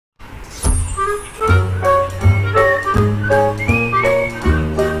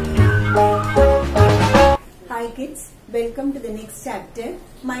welcome to the next chapter,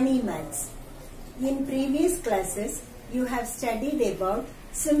 Money Maths. In previous classes, you have studied about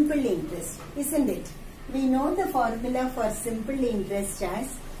simple interest, isn't it? We know the formula for simple interest as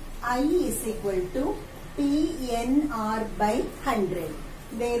I is equal to PNR by 100,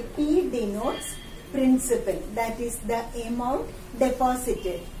 where P denotes principal, that is the amount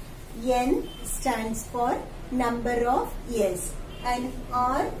deposited. N stands for number of years and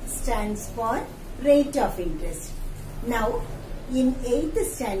R stands for rate of interest. Now, in 8th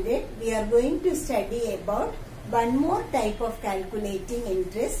standard, we are going to study about one more type of calculating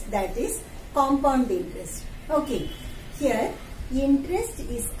interest, that is compound interest. Okay, here interest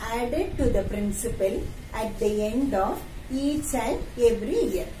is added to the principal at the end of each and every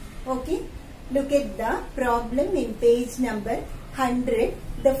year. Okay, look at the problem in page number 100,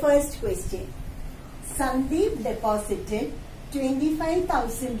 the first question. Sandeep deposited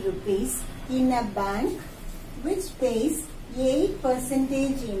 25,000 rupees in a bank which pays 8%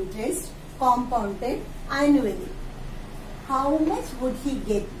 interest compounded annually. How much would he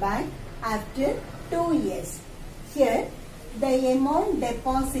get back after 2 years? Here, the amount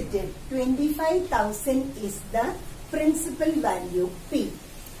deposited 25,000 is the principal value P,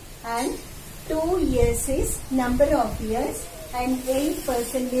 and 2 years is number of years and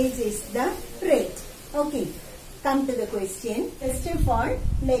 8% is the rate. Okay, come to the question. First of all,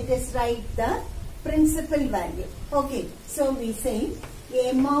 let us write the principal value. Okay, so we say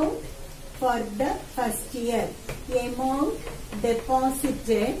amount for the first year, amount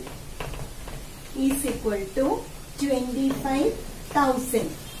deposited is equal to 25,000.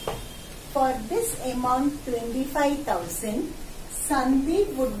 For this amount 25,000,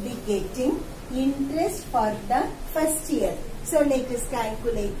 Sandeep would be getting interest for the first year. So let us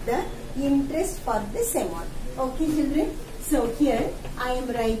calculate the interest for this amount. Okay children, so here I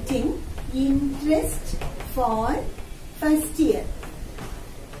am writing interest for first year.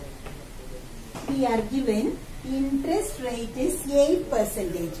 We are given interest rate is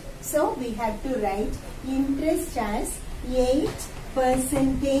 8%. So we have to write interest as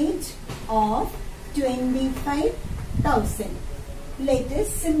 8% of 25,000. Let us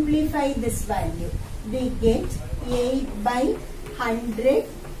simplify this value. We get 8 by 100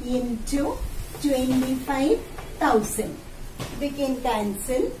 into 25,000. We can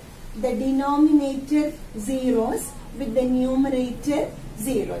cancel the denominator zeros with the numerator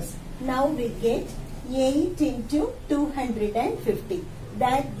zeros. Now we get 8 into 250.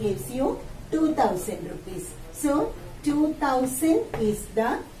 That gives you 2,000 rupees. So 2,000 is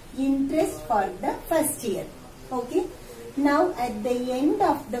the interest for the first year. Okay. Now at the end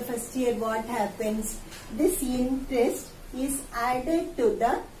of the first year, what happens? This interest is added to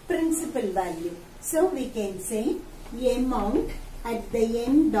the principal value. So we can say amount at the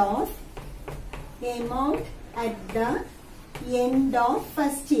end of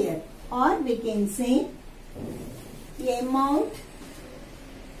first year, or we can say amount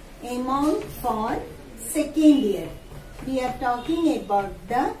for second year. We are talking about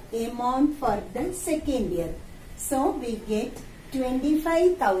the amount for the second year. So we get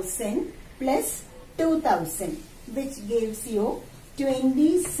 25,000 plus 2,000, which gives you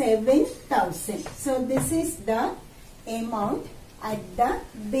 27,000. So this is the amount at the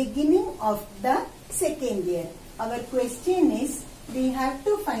beginning of the second year. Our question is, we have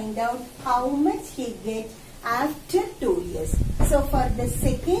to find out how much he gets after 2 years. So for the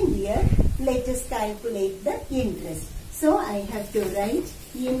second year, let us calculate the interest. So I have to write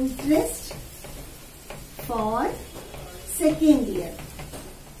interest for second year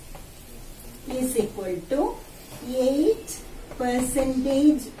is equal to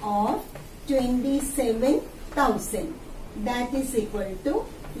 8% of 27,000. That is equal to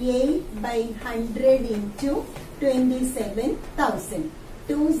 8 by 100 into 27,000.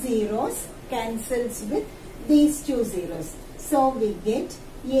 2 zeros cancels with these 2 zeros. So we get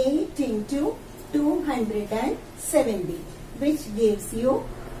 8 into 270, which gives you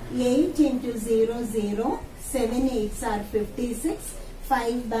 8 into 0, 0, 7 8s are 56,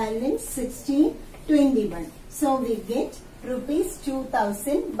 5 balance 16, 21. So we get rupees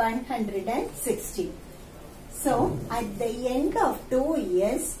 2,160. So at the end of 2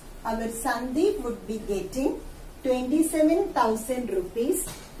 years, our Sandeep would be getting 27,000 rupees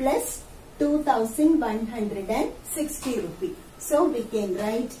plus 2,160 rupees. So we can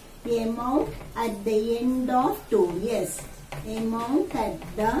write the amount at the end of 2 years. Amount at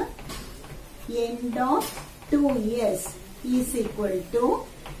the end of 2 years is equal to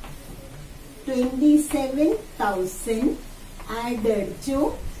 27,000 added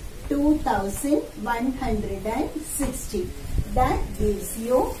to 2,160. That gives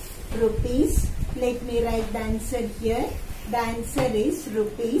you rupees Let me write the answer here. The answer is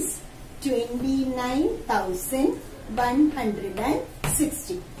rupees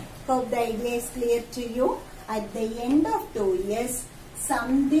 29,160. Hope the idea is clear to you. At the end of 2 years,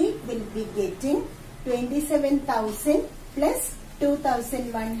 Samdeep will be getting 27,000 plus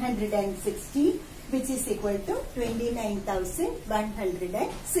 2,160, which is equal to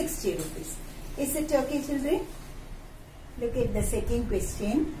 29,160 rupees. Is it okay, children? Look at the second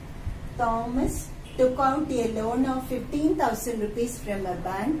question. Thomas took out a loan of 15,000 rupees from a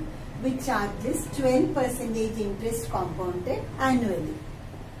bank which charges 12% interest compounded annually.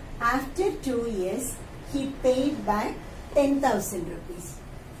 After 2 years, he paid back 10,000 rupees.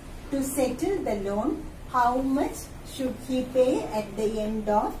 To settle the loan, how much should he pay at the end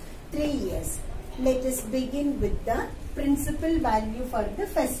of 3 years? Let us begin with the principal value for the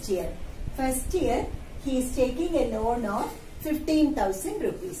first year. First year, he is taking a loan of 15,000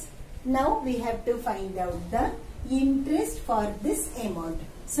 rupees. Now we have to find out the interest for this amount.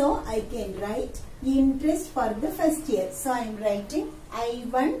 So I can write interest for the first year. So I am writing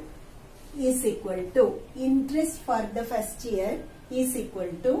I1 is equal to interest for the first year is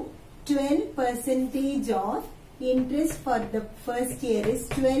equal to 12% of interest for the first year is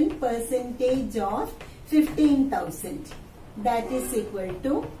 12% of 15,000. That is equal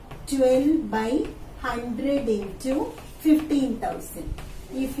to 12 by 100 into 15,000.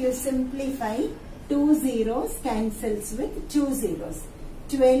 If you simplify, 2 zeros cancels with 2 zeros.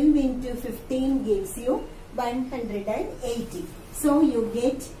 12 into 15 gives you 180. So you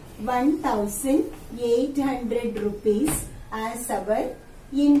get 1,800 rupees as our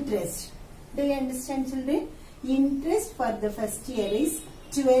interest. Do you understand, children? Interest for the first year is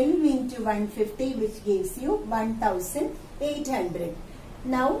 12 into 150, which gives you 1,800.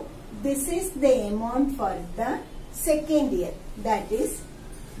 Now this is the amount for the second year. That is,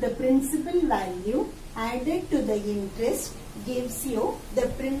 the principal value added to the interest gives you the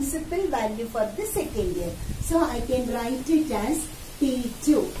principal value for the second year. So I can write it as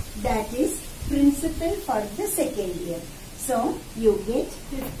P2, that is principal for the second year. So you get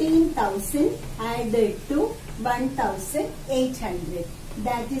 15,000 added to 1,800.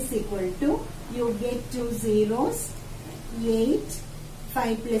 That is equal to, you get 2 zeros, 8,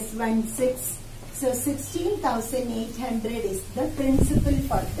 5 plus 1, 6. So 16,800 is the principal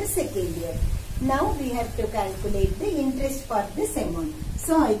for the second year. Now we have to calculate the interest for this amount.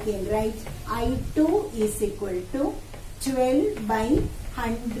 So I can write I2 is equal to 12 by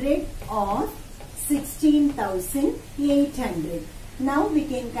 100 of 16,800. Now we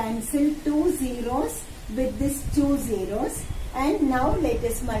can cancel 2 zeros with this 2 zeros, and now let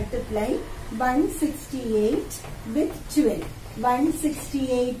us multiply 168 with 12.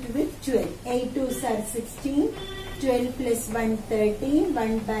 168 with 12. 8 2s are 16. 12 plus 1 13.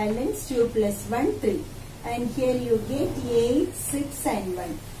 1 balance. 2 plus 1 3. And here you get 8, 6 and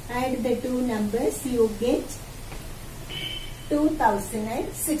 1. Add the two numbers, you get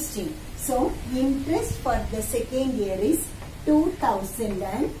 2016. So interest for the second year is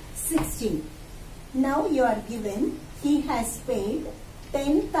 2016. Now you are given he has paid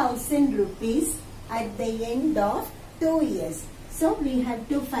 10,000 rupees at the end of 2 years. So we have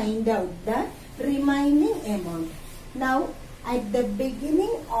to find out the remaining amount. Now at the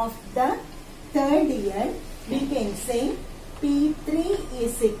beginning of the third year, we can say P3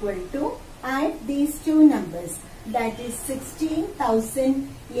 is equal to, add these two numbers, that is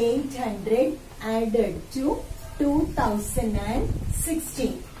 16,800 added to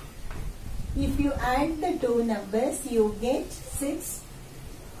 2016. If you add the two numbers, you get 6,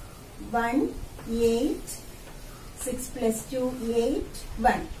 1, 8, 6 plus 2, 8,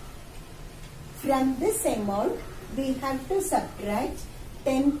 1. From this amount, we have to subtract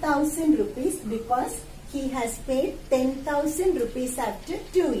 10,000 rupees because he has paid 10,000 rupees after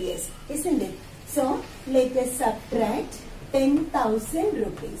 2 years, isn't it? So, let us subtract 10,000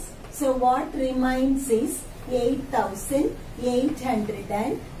 rupees. So, what remains is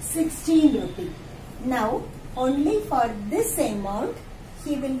 8,816 rupees. Now, only for this amount,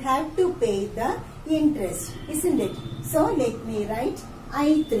 he will have to pay the interest, isn't it? So, let me write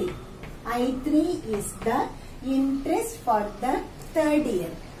I3. I3 is the interest for the third year.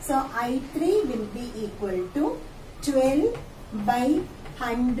 So, I3 will be equal to 12 by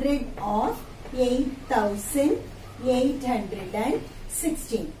 100 of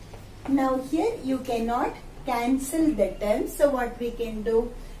 8,816. Now, here you cannot cancel the terms. So, what we can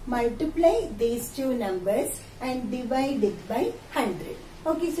do? Multiply these two numbers and divide it by 100.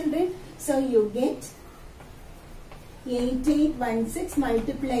 Okay, children. So, you get 8816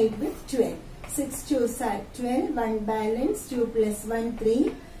 multiplied with 12. 6 2s are 12. 1 balance. 2 plus 1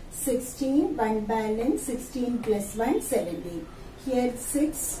 3. 16, 1 balance, 16 plus 1, 17. Here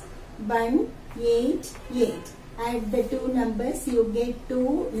 6, 1, 8, 8. Add the two numbers, you get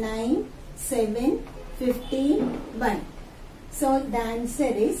 2, 9, 7, 15, 1. So the answer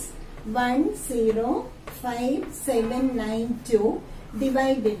is 105,792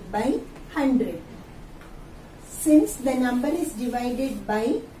 divided by 100. Since the number is divided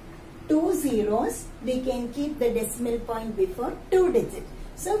by 2 zeros, we can keep the decimal point before 2 digits.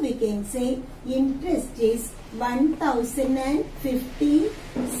 So we can say interest is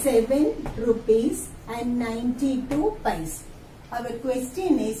 1057 rupees and 92 paise. Our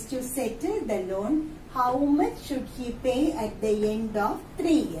question is to settle the loan. How much should he pay at the end of 3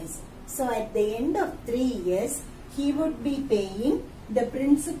 years? So at the end of 3 years, he would be paying the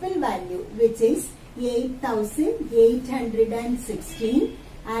principal value, which is 8,816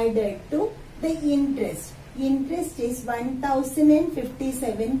 added to the interest. Interest is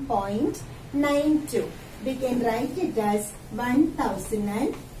 1057.92. We can write it as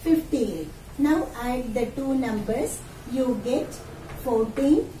 1058. Now add the two numbers. You get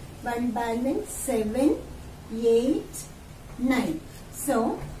 14, 1 balance, 7, 8, 9.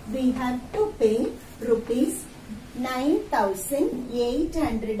 So we have to pay rupees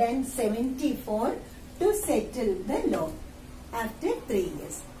 9,874 to settle the loan after 3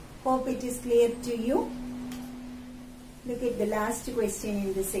 years. Hope it is clear to you. Look at the last question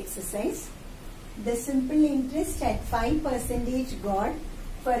in this exercise. The simple interest at 5% got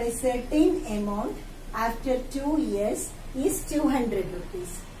for a certain amount after 2 years is 200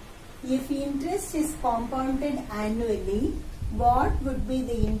 rupees. If interest is compounded annually, what would be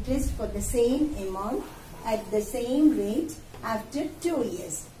the interest for the same amount at the same rate after 2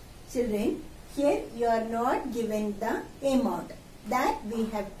 years? Children, here you are not given the amount. That we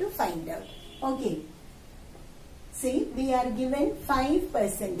have to find out. Okay. See, we are given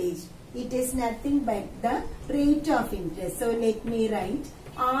 5%. It is nothing but the rate of interest. So let me write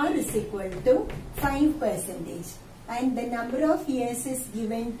R is equal to 5%. And the number of years is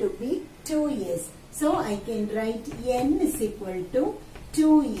given to be 2 years. So I can write N is equal to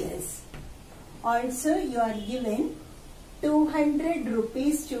 2 years. Also you are given 200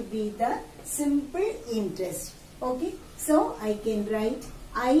 rupees to be the simple interest. Okay. So I can write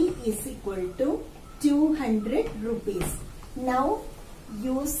I is equal to 200 rupees. Now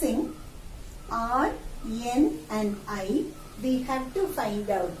using R, N and I, we have to find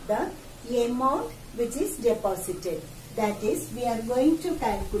out the amount which is deposited. That is, we are going to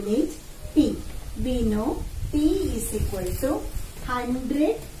calculate P. We know P is equal to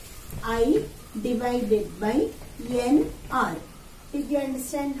 100 I divided by NR. Did you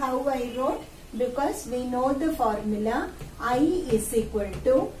understand how I wrote? Because we know the formula I is equal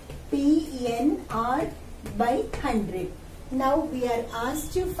to PNR by 100. Now we are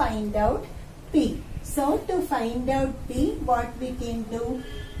asked to find out P. So to find out P, what we can do?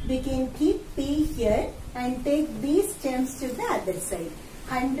 We can keep P here and take these terms to the other side.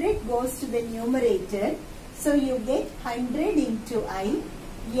 100 goes to the numerator. So you get 100 into I.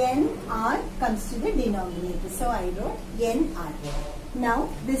 NR comes to the denominator. So I wrote NR. Now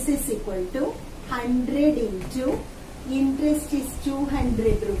this is equal to 100 into interest is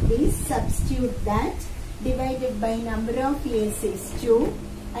 200 rupees. Substitute that. Divided by number of years is 2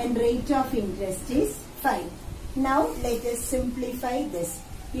 and rate of interest is 5. Now let us simplify this.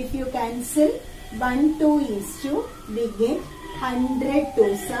 If you cancel 1, 2 is 2, we get 100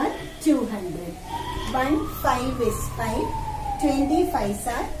 2s are 200. 1, 5 is 5, 25s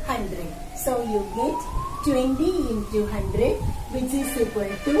are 100. So you get 20 into 100, which is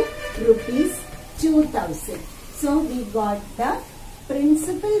equal to rupees 2000. So we got the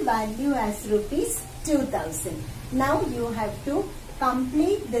principal value as rupees 2000. Now you have to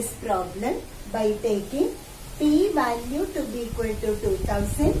complete this problem by taking P value to be equal to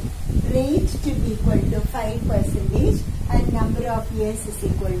 2000, rate to be equal to 5% and number of years is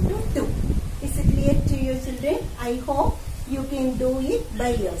equal to 2. Is it clear to you, children? I hope you can do it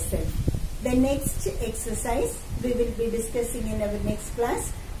by yourself. The next exercise we will be discussing in our next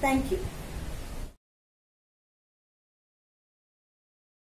class. Thank you.